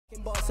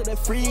To the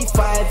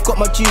 3-5, got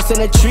my juice in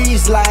the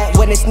trees like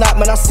when it's night,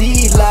 man, I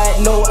see like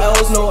no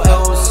L's, no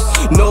L's,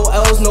 no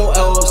L's, no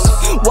L's.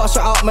 Wash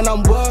it out, man,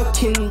 I'm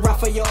working.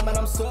 Raphael, man,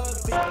 I'm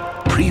serving.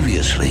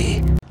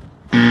 Previously.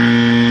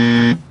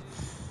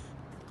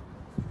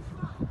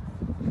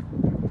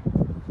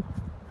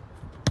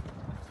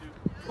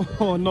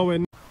 Oh no,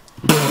 we're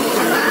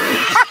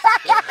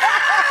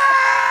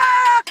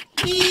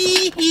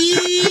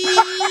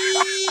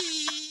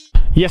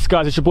Yes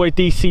guys, it's your boy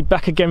DC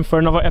back again for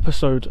another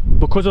episode.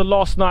 Because of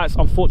last night's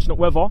unfortunate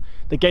weather,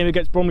 the game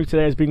against Bromley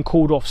today has been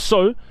called off.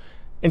 So,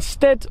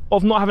 instead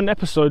of not having an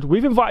episode,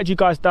 we've invited you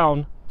guys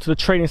down to the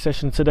training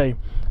session today.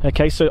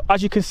 Okay, so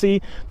as you can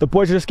see, the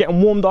boys are just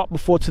getting warmed up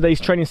before today's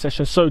training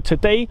session. So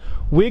today,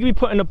 we're gonna be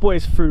putting the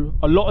boys through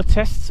a lot of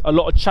tests, a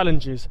lot of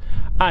challenges,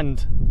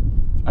 and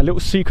a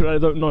little secret I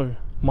don't know,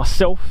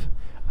 myself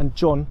and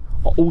John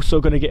are also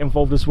gonna get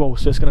involved as well.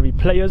 So it's gonna be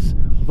players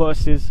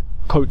versus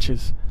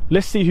coaches.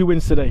 Let's see who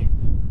wins today.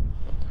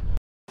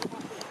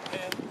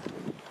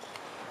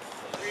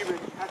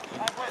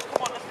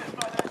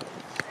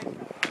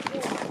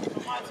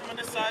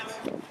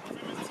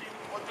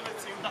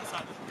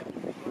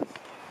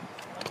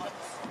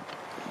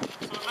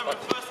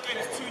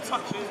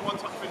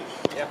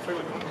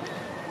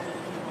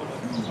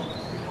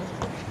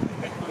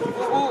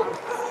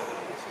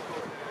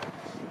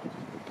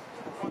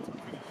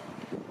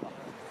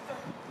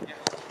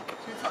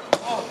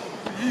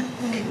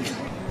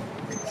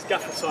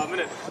 Gaffer time,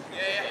 innit?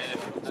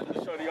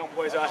 Yeah. Show the young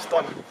boys how it's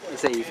done. You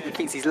see, he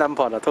thinks he's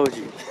Lampard, I told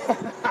you.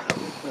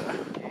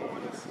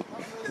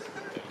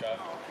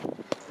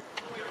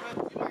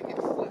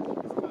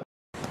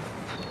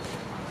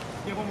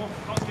 Yeah, one more.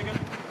 Can't dig it.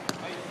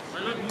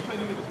 You play in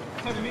the middle.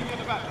 Tell me, you on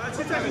the back.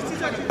 Two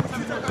touches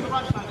on the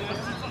right side, yeah?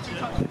 Two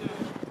touches,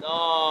 yeah. No.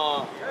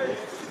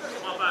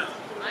 Not bad.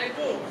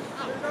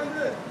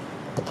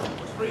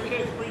 Free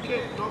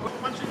kick. No,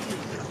 punch it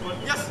through.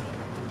 Yes.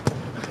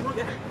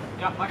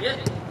 Yeah, back. Yeah.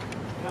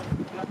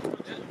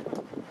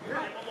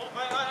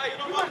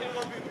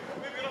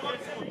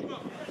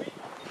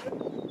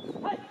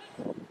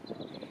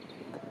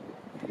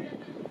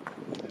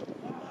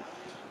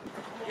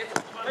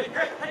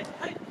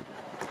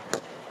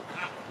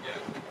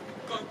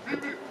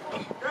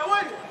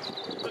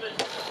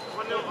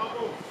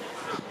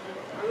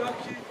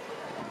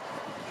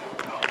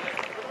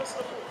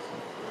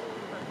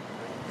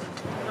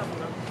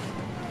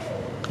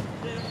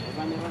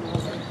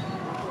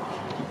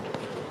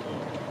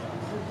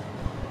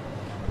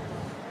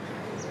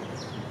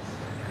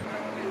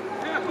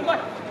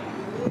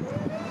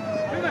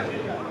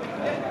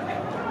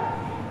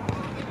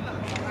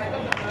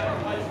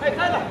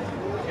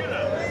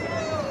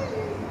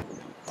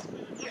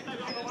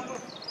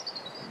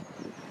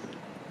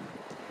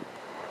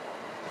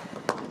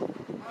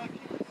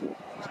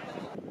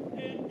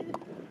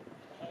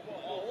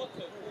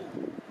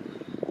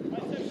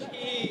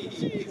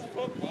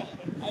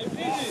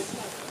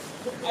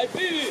 I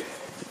feel it.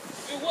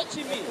 You're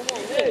watching me.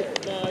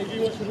 Nah,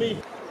 you watching me.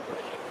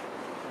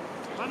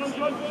 Man on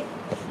John.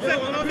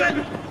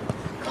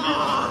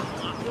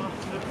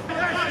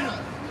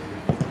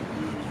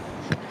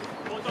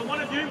 Well done,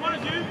 one of you.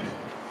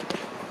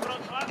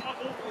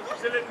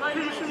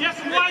 Yes,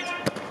 wide.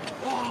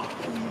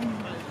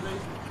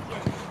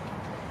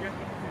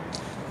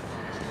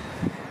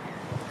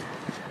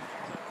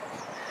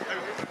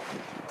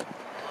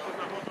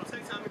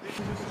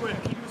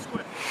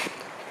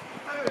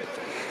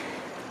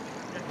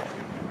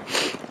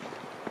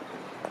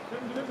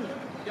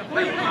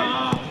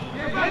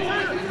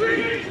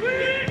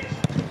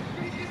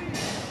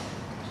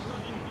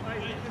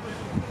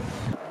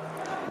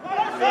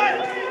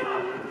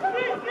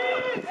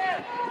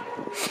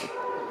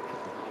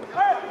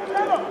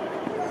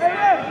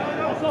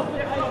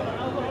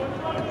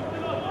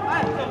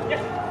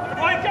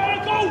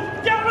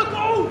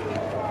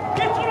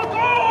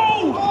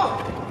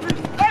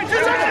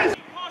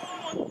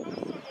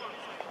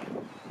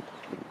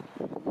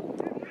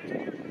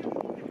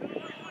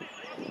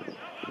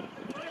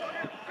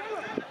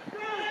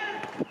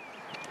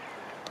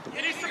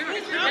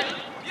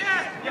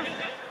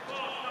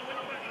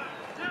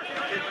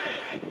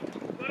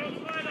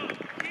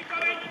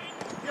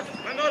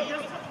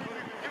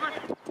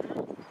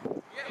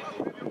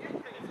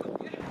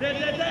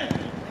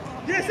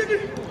 Yes,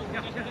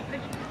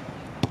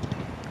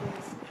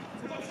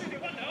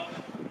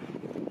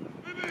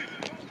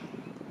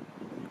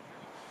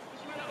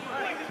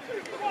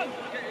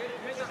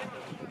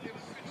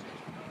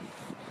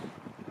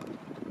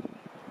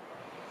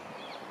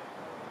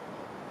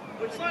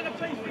 we're trying to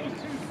play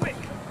things too quick.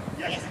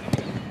 Yes!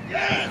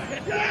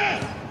 Yes!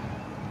 Yes!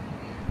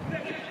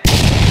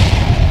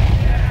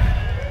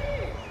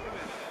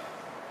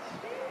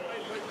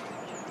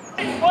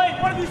 Oi,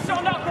 one of you sit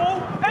on that ball.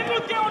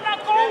 Everyone get on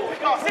that ball.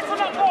 Sit on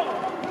that ball.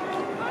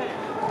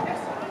 Yes.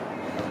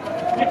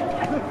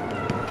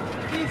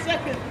 15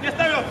 seconds. Yes,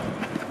 there we go.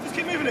 Just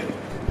keep moving it.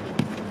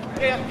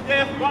 Yeah.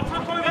 Right,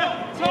 tap over.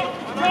 Top.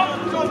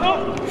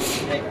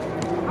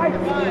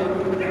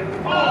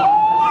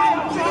 Oh!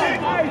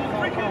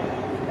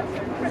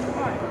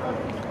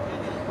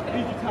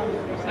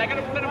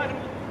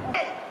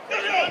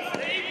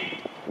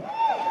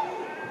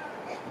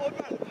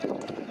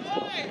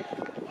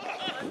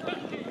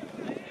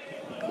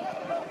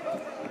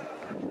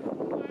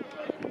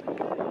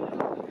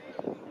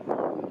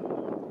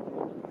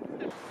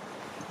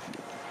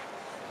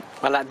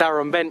 I like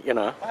Darren Bent, you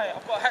know. Hey,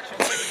 I've got a hat trick.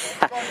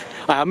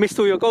 I missed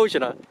all your goals, you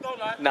know. Don't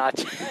lie. Nah,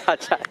 I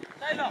chat.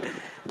 Taylor.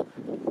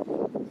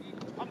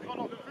 I'm gone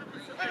on.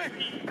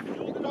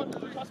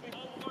 Trust me.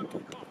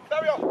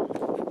 Carry on.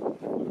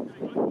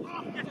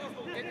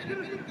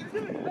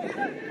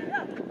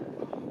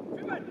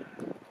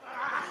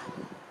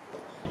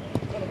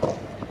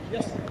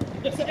 Yes.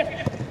 Yes.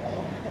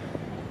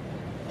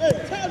 Hey,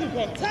 tackle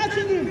him,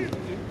 tackle him.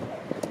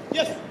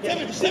 Yes.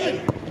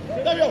 7.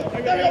 There we go.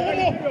 One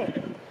more.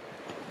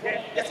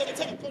 Yes, on the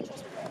 7. Don't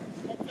trust me.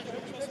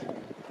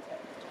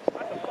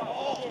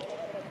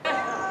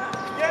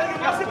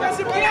 That's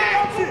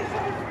it.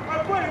 My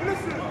boy,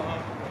 listen.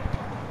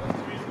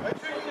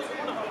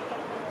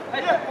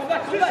 Hey, come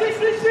back.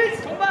 Switch.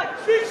 Come back.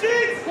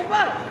 Switch. Come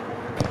back.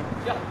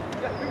 Yeah.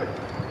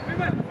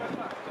 Women.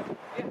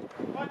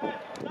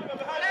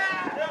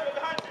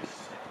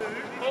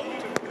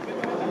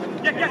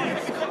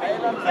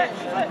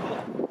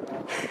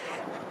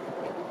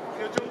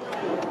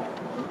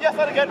 Yes,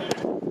 that again.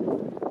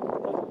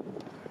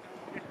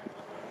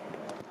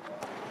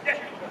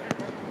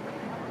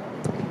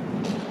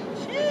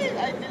 Jeez, I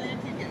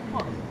didn't get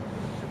caught.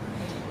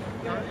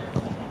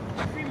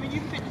 Freeman, you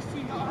fit the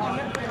team.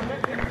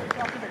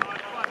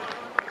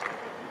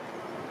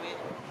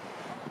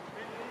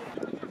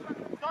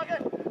 Start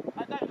again.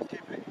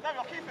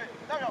 Daniel, keep it.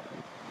 Daniel,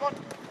 go on.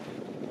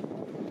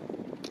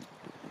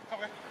 Come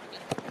here.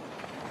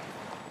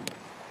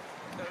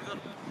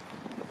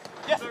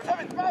 Yes,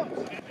 7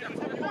 pounds.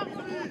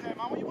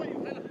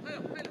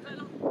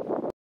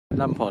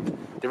 Lampard.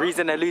 The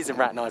reason they're losing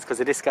right now is because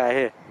of this guy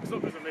here. It's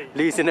not because of me.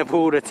 Losing the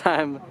ball all the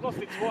time. I've lost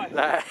it twice.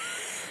 Like,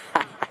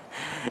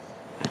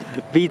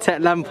 BTEC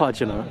Lampard,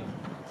 you know.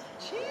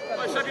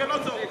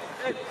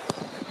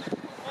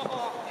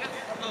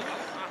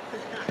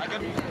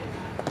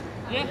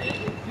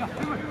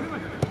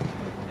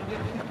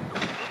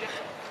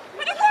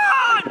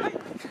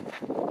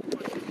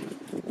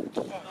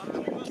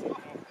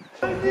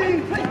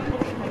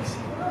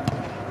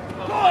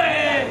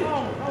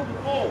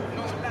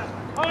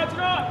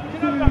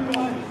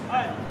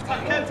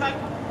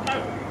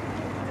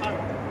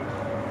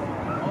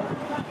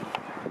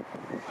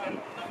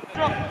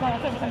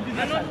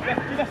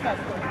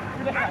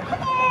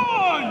 Come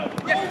on!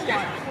 Yes.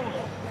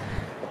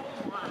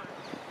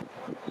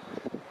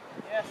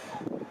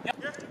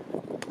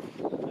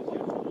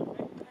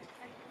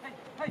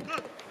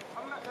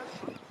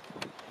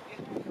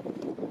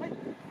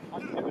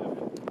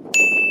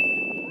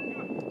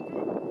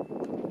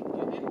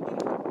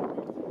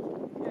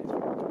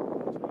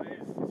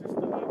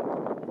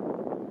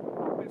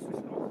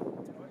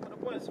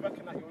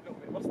 Reckon that you're a little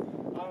bit rusty.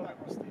 I'm like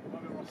rusty.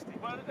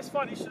 Well, it's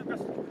fine. You should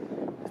just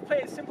play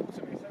it simple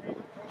to me. So you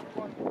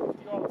run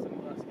 50 yards and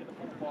get the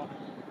ball back.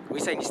 Are we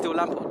saying he's still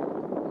Lampard?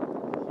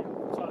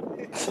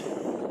 Yeah, so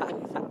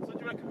do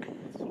you reckon?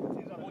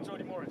 Or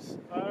Jody Morris?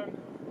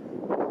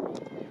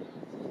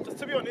 Just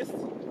to be honest,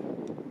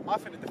 I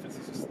think the defence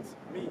is just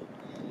me.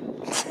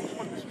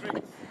 On the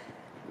strings.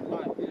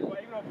 Like, but even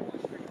though I'm on the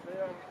strings,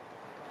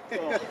 they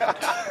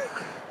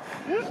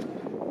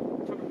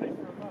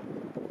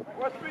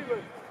What's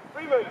Freeman?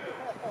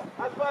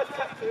 As vice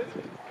captain, do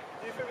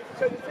you think we can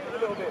change the team a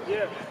little bit?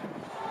 Yeah.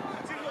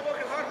 The team's not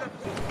working hard enough.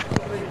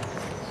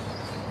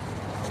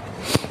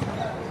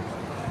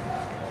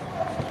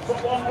 Got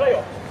one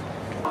player.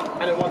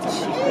 And then one time.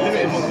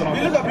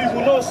 You look at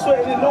people, no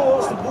sweating, no one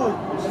wants the ball.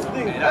 That's the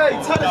thing. Hey,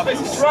 Tyler's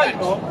face is right,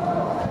 bro.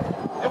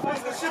 Your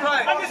face is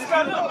right. I'm just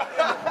trying to look.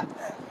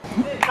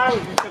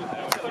 Karen,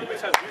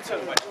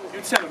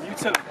 you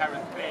tell him,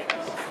 Karen.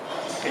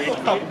 You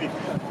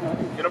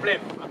don't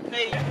blame.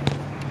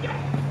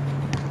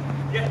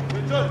 Yeah,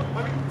 good job.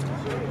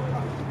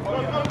 Go.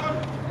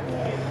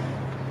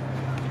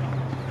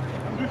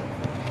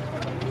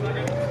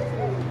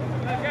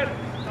 Again.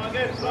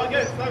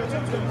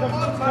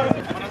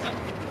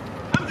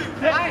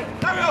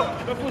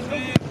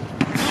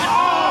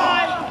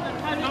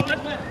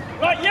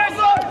 Right, yes,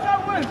 sir.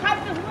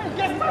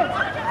 Yes, sir.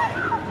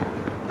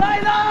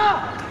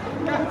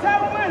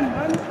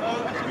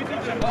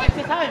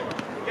 Extra time.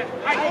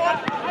 I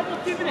got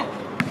 2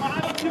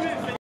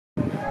 minutes.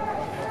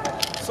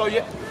 So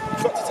yeah,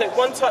 you've got to take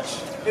one touch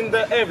in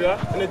the area,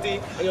 in the D,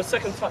 and your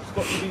second touch has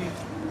got to be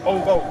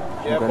on goal.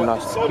 Yeah, but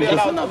it's only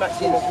allowed a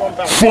maximum of 1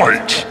 bounce.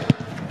 Fight!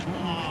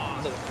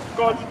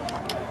 Go on.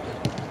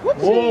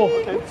 Oh,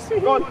 okay.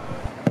 Go on.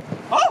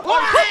 Oh!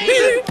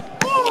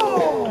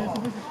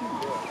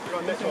 Go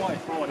on, next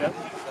one, yeah?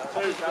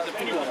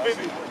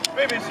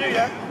 Baby, it's you,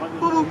 yeah?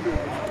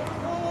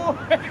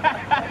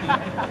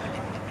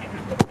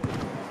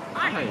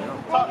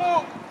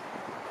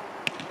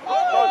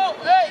 Oh,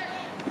 hey!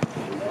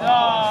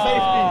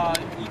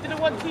 Safety. You didn't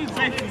want to.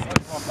 Safety.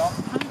 You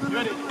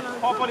ready?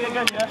 Half body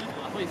again, yeah?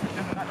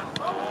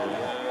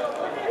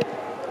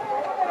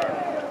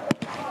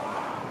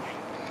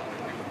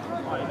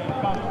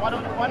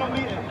 Why not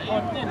meet it? Go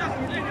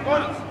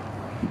on.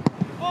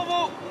 Go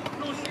on.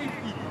 No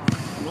safety.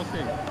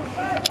 Nothing.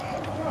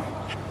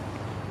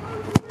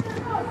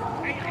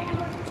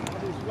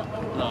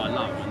 No, I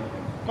love it.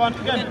 Go on,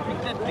 again. You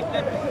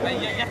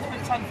have to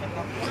put time for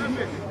that.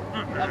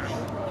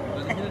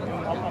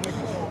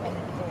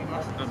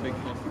 A big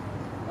pass.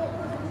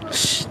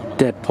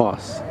 Dead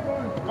pass.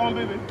 Go on,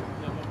 baby.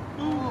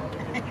 Go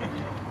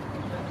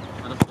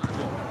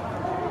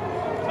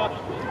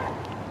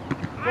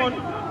on.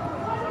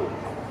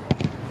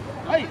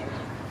 Hey!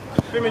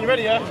 Freeman, you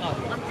ready, yeah?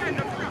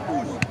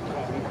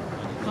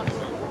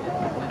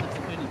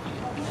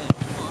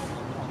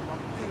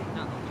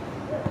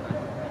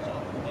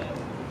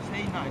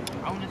 Say no.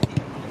 I want to see.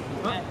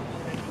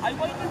 I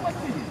want to watch it.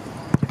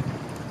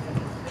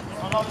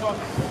 Oh, last one.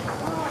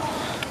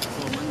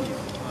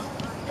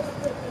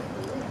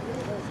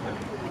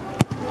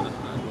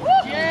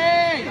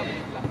 Yay!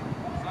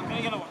 Can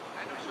you get a one?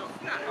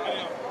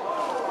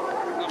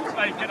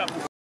 Hey, get up.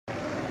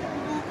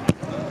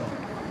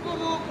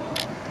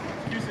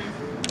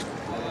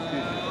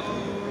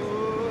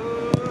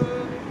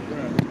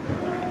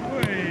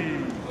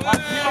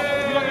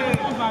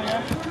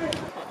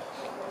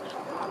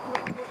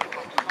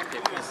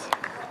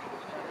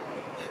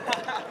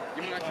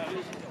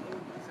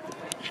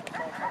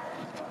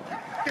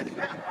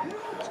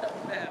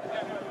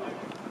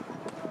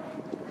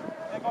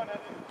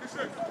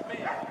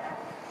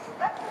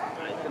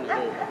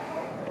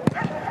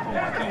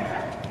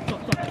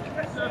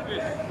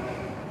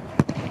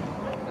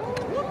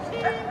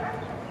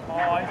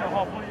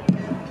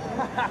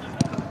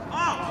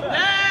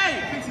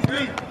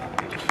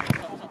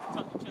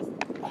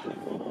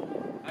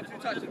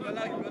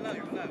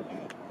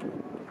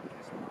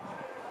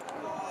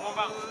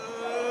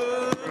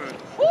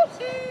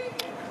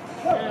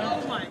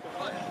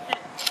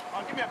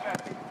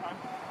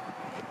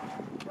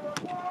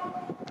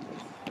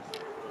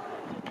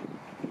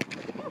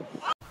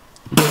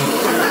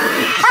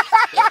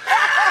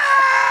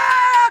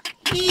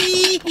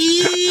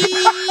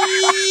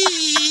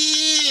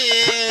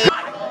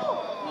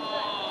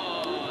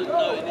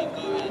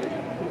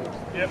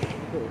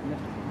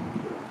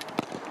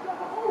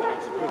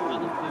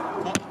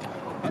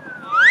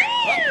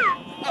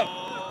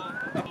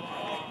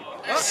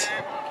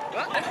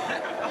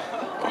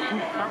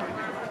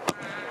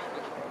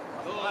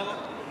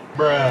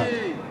 Bruh.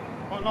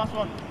 One, last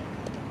one.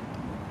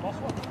 Last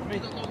one for me.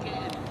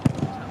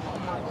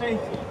 Hey.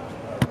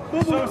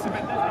 Service a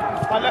bit there.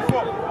 My left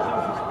foot.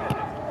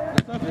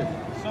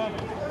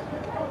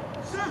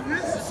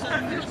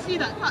 You see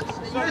that touch?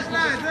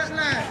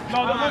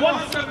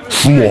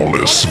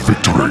 Flawless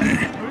victory.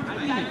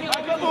 I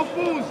got no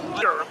fools.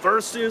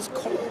 Versus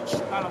coach.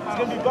 It's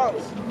going to be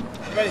bounce.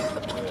 Ready?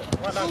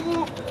 Right now.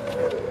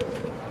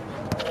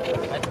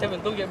 Devin,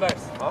 don't get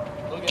embarrassed. Huh?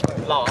 Don't get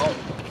embarrassed. Loud.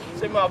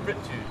 Say me I've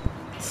ripped you.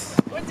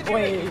 When did you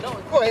rip me?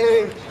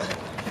 Wait.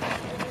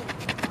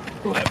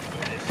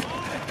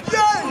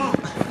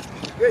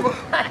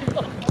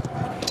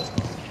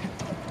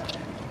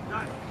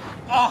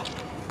 Ah!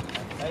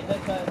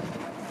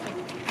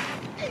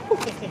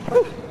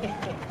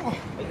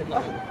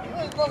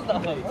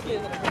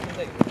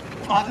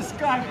 Ah, this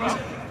guy, bro.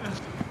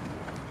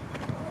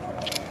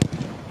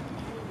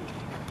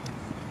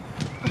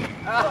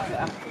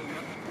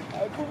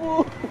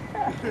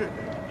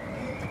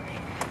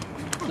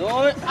 No,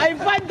 I'm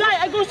Van Dijk,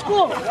 I go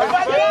score! Van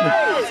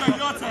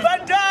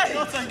Dijk!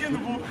 Your turn, give him the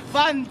ball.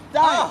 Van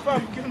Dijk!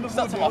 Fam, give him the ball.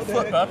 That's my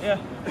foot, bro. Yeah.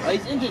 Oh,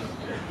 he's injured.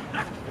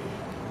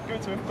 Give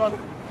it to him, go on.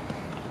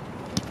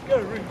 Go,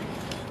 ring.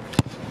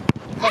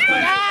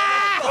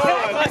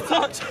 Nice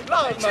touch!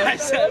 Loud, man.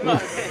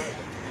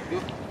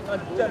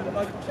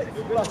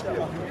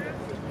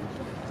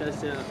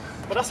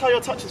 But that's how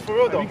your touch is for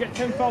real, though. We get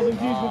 10,000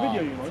 views per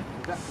video, you know.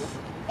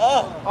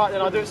 Oh! Alright,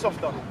 then I'll do it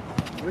softer.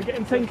 We're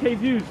getting 10k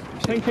views.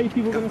 10k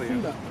people gonna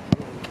see that.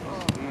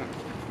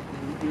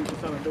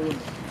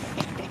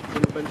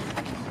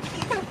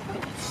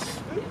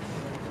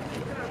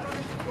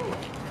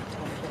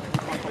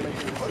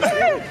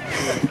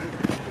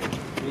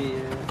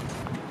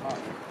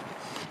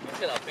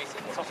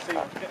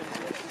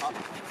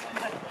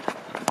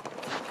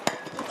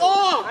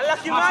 Oh!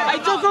 Unlucky man! Hey,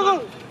 go!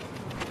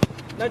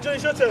 Now, Johnny,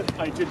 it's your turn.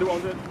 Hey, do what I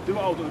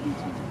was gonna do to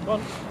you. Go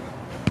on.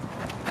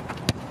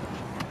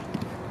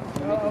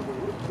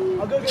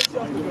 I'll go get you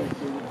after the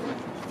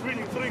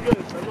three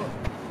goals. I'm not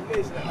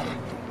lazy.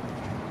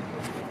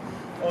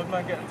 Old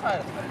man getting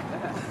tired.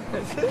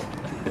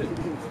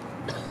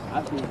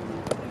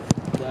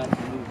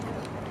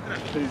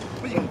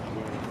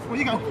 Where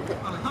you going?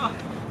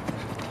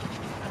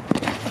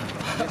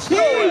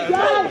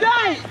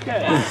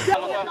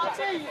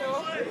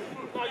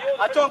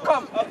 John,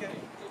 come. Okay.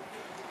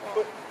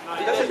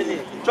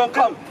 John,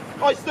 come.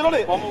 Oh, he's still on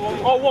it? Oh,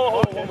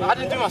 whoa. I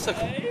didn't do my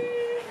second.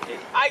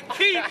 I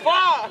keep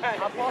on!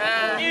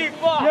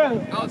 Keep on!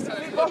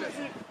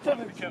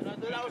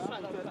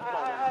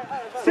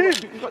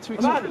 Sid! You've got 2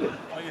 weeks off.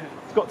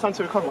 He's got time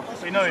to recover.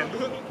 So you know him.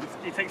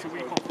 He takes a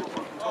week off.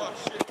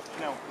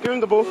 Now, Give him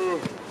the ball.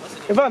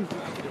 Ivan.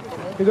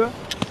 Here you go.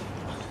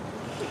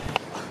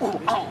 Oh,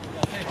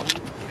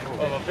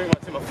 I'm bringing my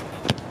team up.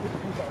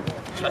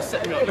 Try to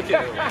set me up. Look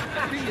at it.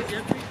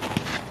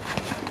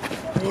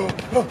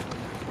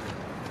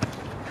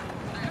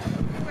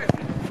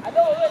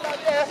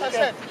 That's what I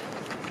said.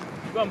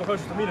 go on,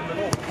 because to meet him. Look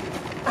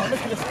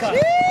at this guy.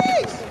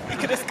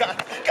 Look at this guy.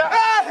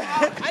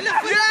 I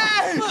left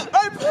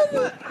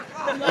foot.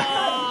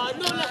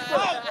 No left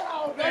foot.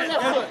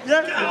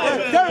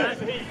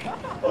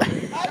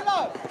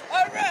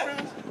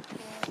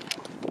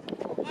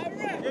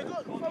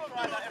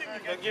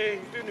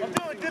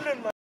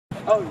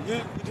 Oh,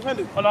 you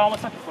defended? Oh no, I'm a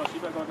second first.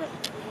 You better go again.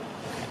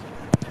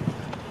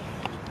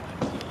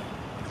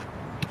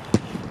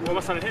 What am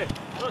I standing here?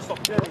 No, stop.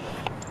 Yeah.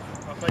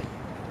 I'll play.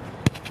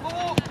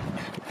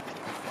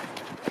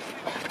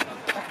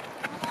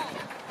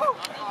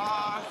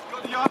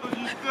 Got the yard on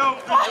you still.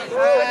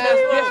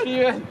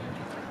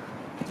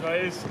 There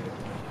it is.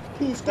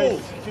 Cool score.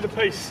 See the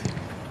pace.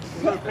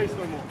 There's no pace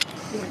no more.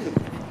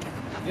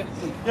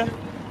 Yeah.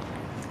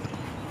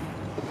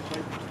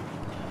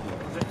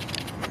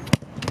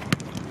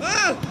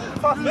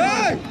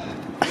 Hey!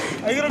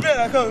 Are you gonna be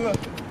there? Come on.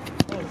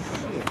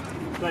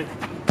 Play.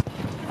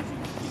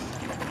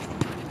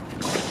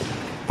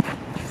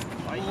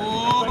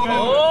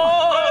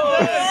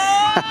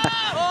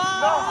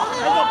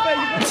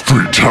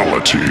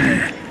 Fatality.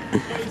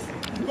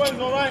 Groin's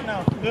alright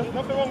now. There's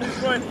nothing wrong with his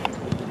groin.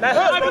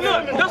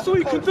 That's all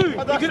you can do.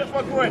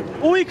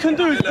 All you can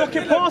do is block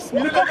it past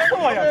me. Look how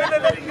far I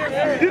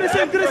am. Do the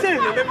same, do the same.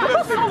 Look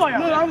how far I am.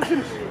 No, I haven't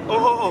finished.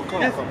 Oh,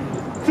 come on.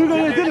 Do it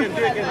again,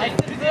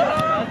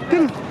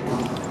 Dylan.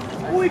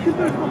 All you can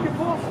do is block it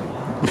past me.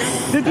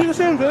 Did you do the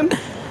same then?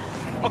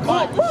 I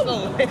can't.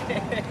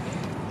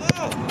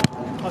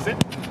 That's it.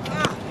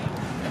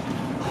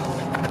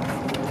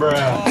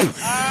 Bruh.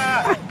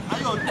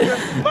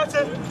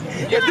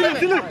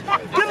 Dylan.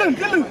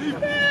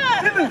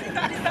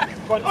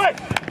 Go on, alright.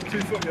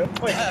 2 foot, yeah?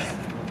 Wait.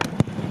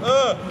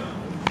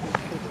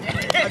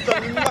 I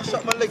don't mash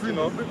up my leg, you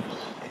know.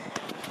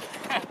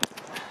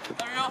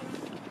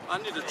 I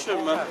need a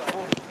trim, man.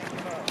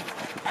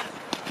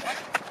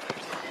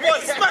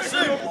 What? Smash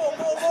him!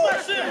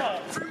 Smash him!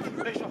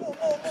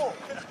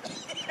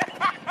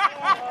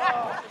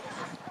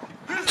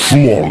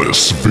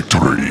 Flawless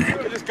victory.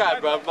 Look at this guy,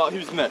 bro. But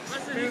who's next?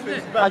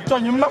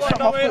 John, you mashed up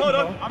my foot. Hold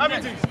on. I'm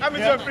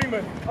into a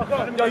Freeman.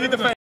 Yo, you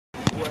defend.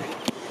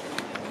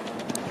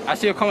 I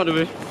see your comment of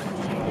it.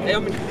 Hey,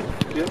 I'm in.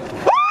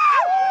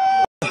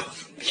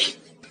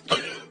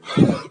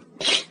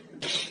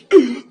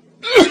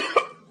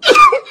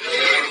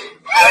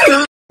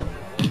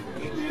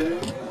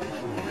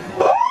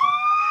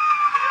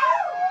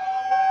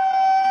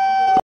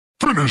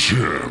 Finish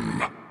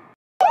him.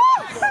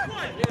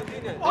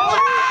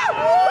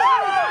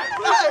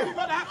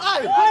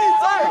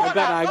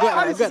 I got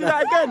that again. No.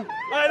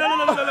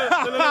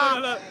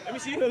 Let me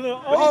see.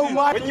 Oh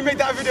my! When you make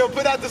that video,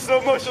 put that to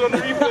slow motion on the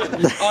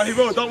replay. Oh, he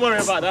will. Don't worry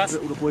about that.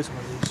 All the boys can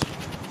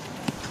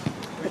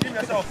Redeem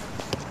yourself.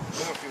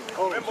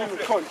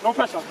 No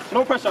pressure.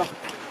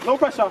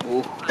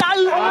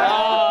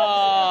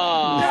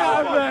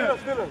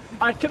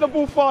 I kick the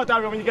ball far,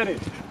 Darren, when you get it.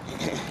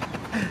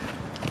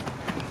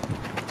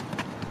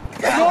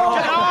 Get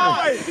out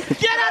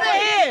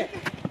of here!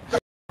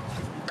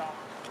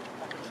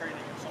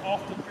 So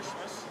after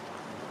Christmas,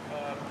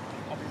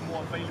 I'll be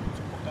more available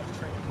to put that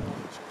training more,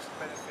 which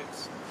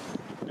benefits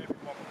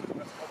everyone because we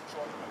have to help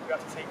John. We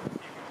have to take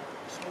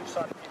small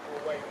side people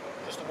away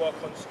just to work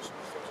on some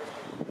small things with him.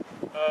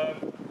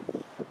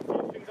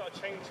 Things that are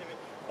changing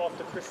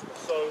after Christmas.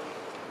 So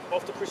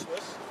after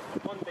Christmas,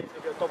 on Monday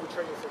there'll be a double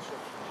training session.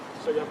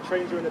 So you have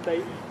train during the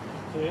day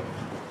here,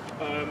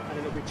 and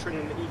then there'll be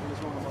training in the evening as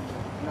well on Monday.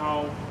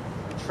 Now,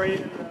 the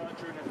training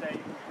during the day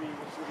will be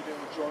what we'll be doing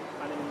with John,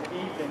 and then in the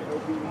evening it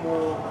will be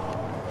more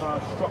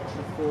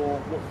structured for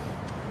what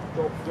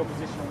the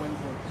opposition on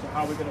Wednesday. So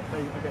how we're going to play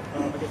against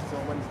it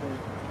on Wednesday,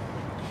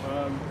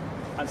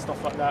 and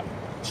stuff like that.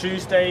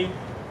 Tuesday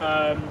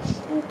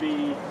will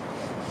be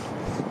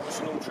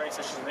just a normal training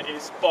session as it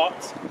is,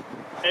 but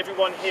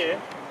everyone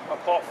here,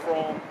 apart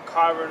from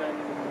Kyron and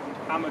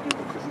Amadou,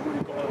 because we've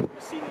already got a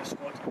senior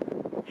squad,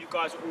 you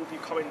guys will all be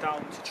coming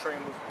down to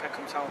train with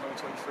Peckham Town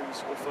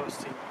under-23s or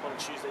first team on a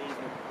Tuesday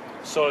evening.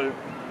 So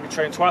we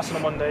train twice on a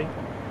Monday,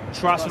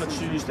 twice on a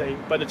Tuesday,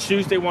 but the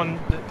Tuesday one,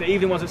 the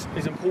evening one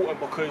is important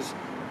because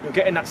you're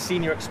getting that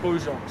senior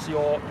exposure, so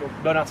you're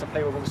learning how to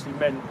play with obviously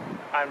men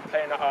and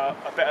playing at a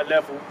better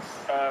level,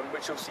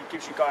 which obviously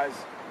gives you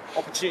guys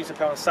opportunities to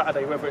play on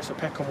Saturday, whether it's a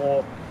Peckham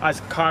or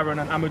as Kyron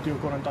and Amadou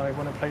have gone and done, they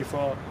want to play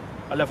for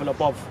a level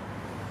above.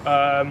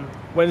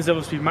 Wednesday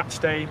will be match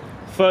day.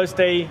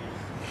 Thursday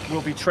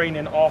we'll be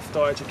training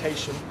after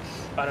education,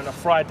 and then a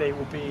Friday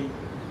will be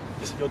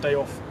just your day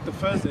off. The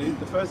Thursday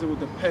will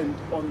depend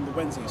on the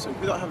Wednesday. So if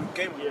we don't have a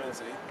game on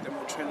Wednesday, then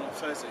we'll train on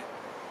Thursday.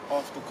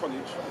 after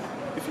college.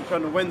 If you play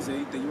on a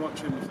Wednesday, then you won't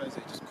train on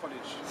Thursday, just college,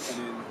 and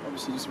then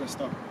obviously just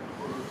rest up.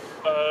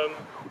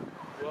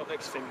 Well,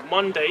 next thing,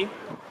 Monday.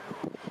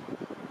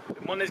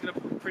 Monday's going to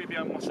pretty be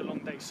much a long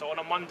day. So on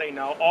a Monday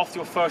now, after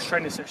your first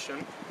training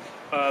session,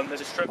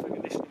 there's a strength and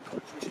conditioning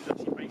coach which is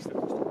actually based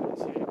across the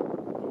place here.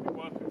 We'll be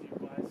working with you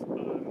guys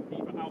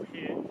either out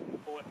here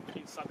or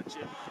inside the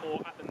gym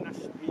or at the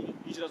national. He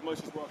usually does most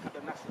of his work at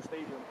the national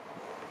stadium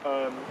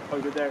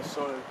over there.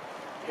 So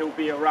he'll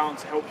be around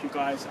to help you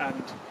guys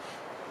and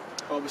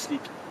obviously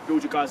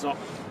build you guys up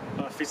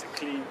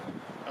physically, you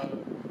know,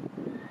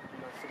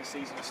 for the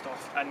season and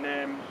stuff. And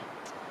then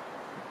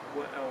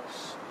what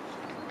else?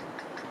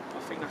 I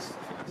think that's it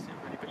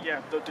really. But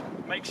yeah,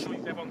 make sure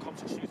everyone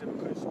comes to Tuesday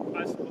because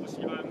as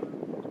obviously I'm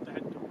the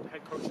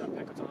head coach at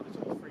Peckerton under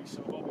 23,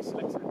 so I'll be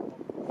selecting everyone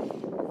for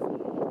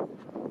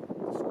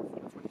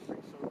the 23.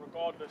 So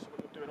regardless of what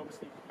you're doing,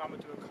 obviously I'm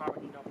doing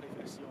currently now play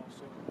for SCR,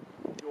 so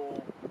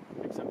you're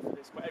exempt for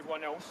this. But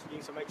everyone else, you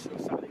need to make sure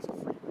Saturdays are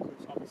free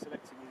because I'll be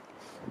selecting you.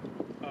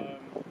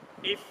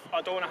 If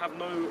I don't want to have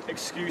no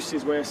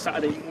excuses where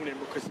Saturday morning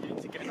because you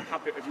need to get in the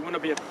habit if you want to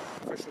be a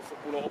professional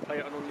footballer or play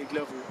at a non-league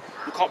level,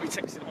 you can't be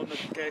texting on the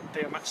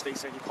day of match day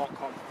saying you can't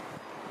come.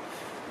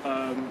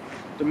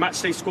 The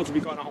match day squad will be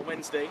going out on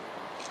Wednesday.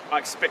 I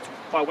expect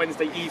by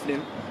Wednesday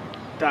evening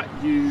that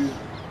you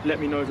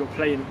let me know if you're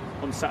playing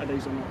on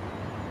Saturdays or not.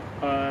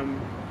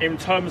 In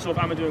terms of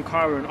Amadou and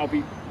Kyron, I'll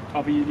be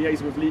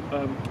liaising with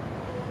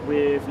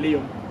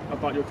Liam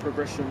about your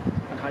progression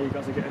and how you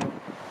guys are getting on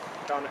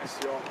down at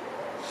SCR.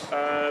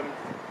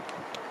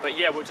 But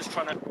yeah, we're just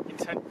trying to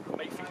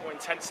make things more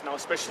intense now,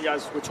 especially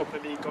as we're top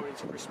of the league going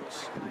into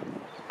Christmas.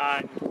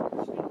 And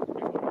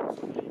everyone else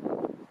in the league,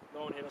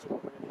 no one here doesn't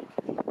want to win the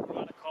league.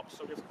 We're at the cup,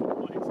 so we have to put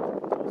more into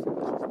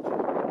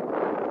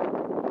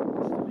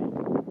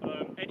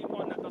it.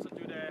 Anyone that doesn't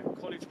do their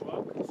college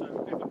work, so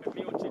if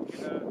me or Jim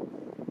get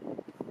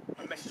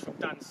a message from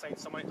Dan saying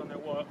someone ain't done their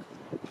work,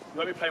 you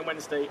won't be playing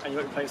Wednesday and you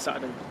won't be playing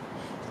Saturday.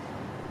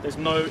 There's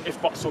no if,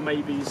 buts or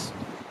maybes.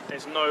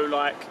 There's no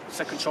like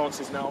second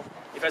chances now.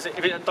 If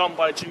it's done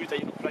by Tuesday,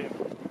 you're not playing.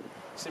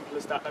 Simple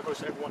as that. That goes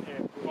to everyone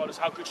here. Regardless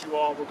how good you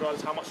are,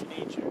 regardless how much we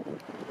need you,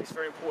 it's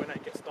very important that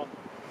it gets done.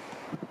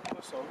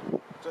 Also,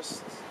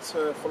 just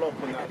to follow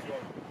up on that as well,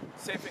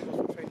 same thing goes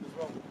with training as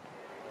well.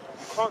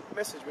 You can't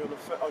message me on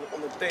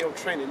the day of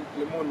training in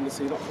the morning and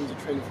say you're not coming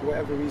to training for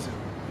whatever reason.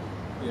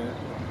 Yeah,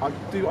 I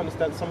do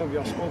understand some of you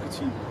I've spoken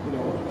to, you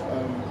know,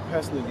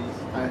 personally,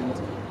 and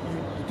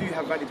you do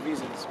have valid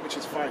reasons, which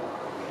is fine.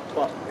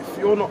 But if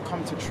you're not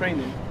coming to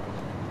training,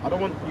 I don't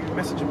want you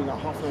messaging me like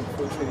half an hour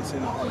before training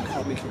saying that I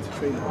can't make it to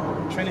training.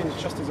 Training is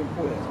just as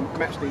important as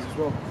match days as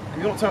well. If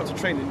you don't turn up to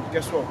training,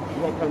 guess what?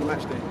 You won't play on the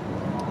match day.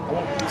 I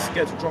won't be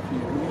scared to drop you,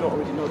 and you don't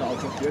already know that I'll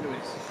drop you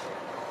anyways.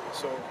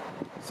 So,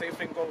 same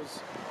thing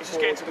goes for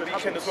the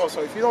weekend as well.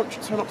 So if you don't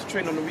turn up to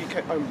train on the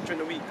weekend, during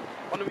the week,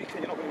 on the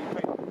weekend you're not going to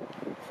be playing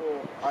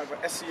for either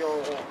SCR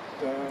or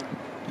the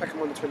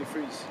Peckham under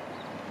 23s.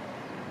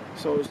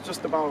 So it's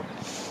just about,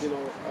 you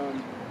know,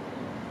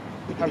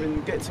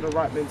 get to the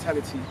right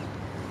mentality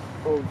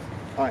of,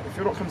 alright, if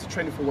you're not coming to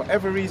training for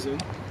whatever reason,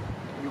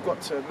 you've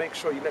got to make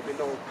sure you let me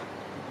know,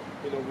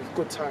 you know, with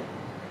good time.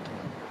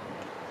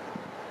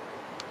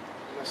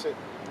 And that's it.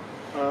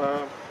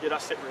 Yeah,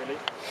 that's it really.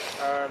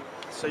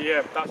 So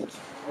yeah, that's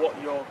what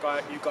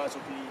you guys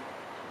will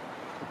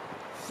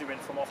be doing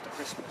from after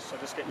Christmas. So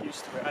just get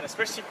used to it, and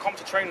especially come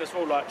to training as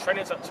well. Like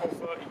training's at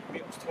 12:30,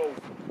 meet up's 12.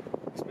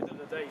 It's middle of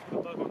the day. I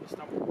don't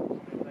understand what you're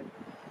coming late.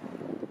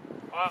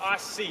 I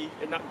see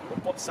in that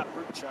WhatsApp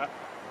group chat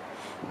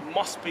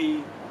must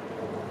be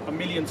a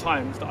million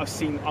times that I've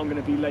seen I'm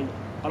going to be late.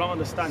 I don't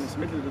understand. It's the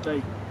middle of the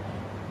day.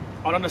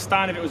 I'd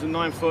understand if it was at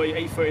 9:30,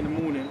 8:30 in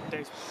the morning.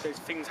 There's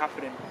things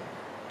happening.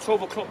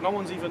 12 o'clock, no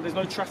one's even. There's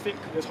no traffic.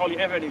 There's hardly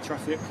ever any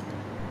traffic.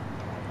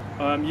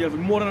 You have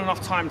more than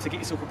enough time to get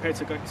yourself prepared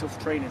to get yourself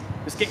to training.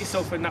 Just get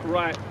yourself in that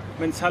right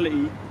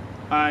mentality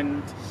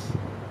and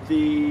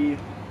the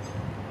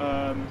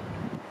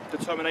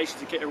determination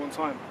to get there on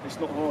time. It's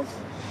not hard.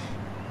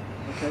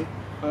 Okay,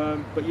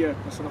 but yeah,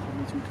 that's enough of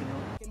me talking now.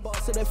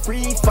 Boss of the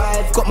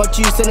 3-5, got my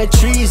juice in the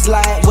trees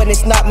like when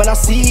it's night, man, I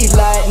see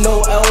like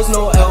no L's,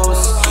 no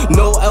L's,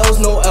 no L's,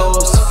 no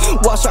L's.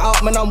 Wash it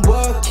out, man, I'm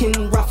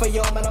working.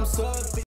 Raphael, man, I'm serving.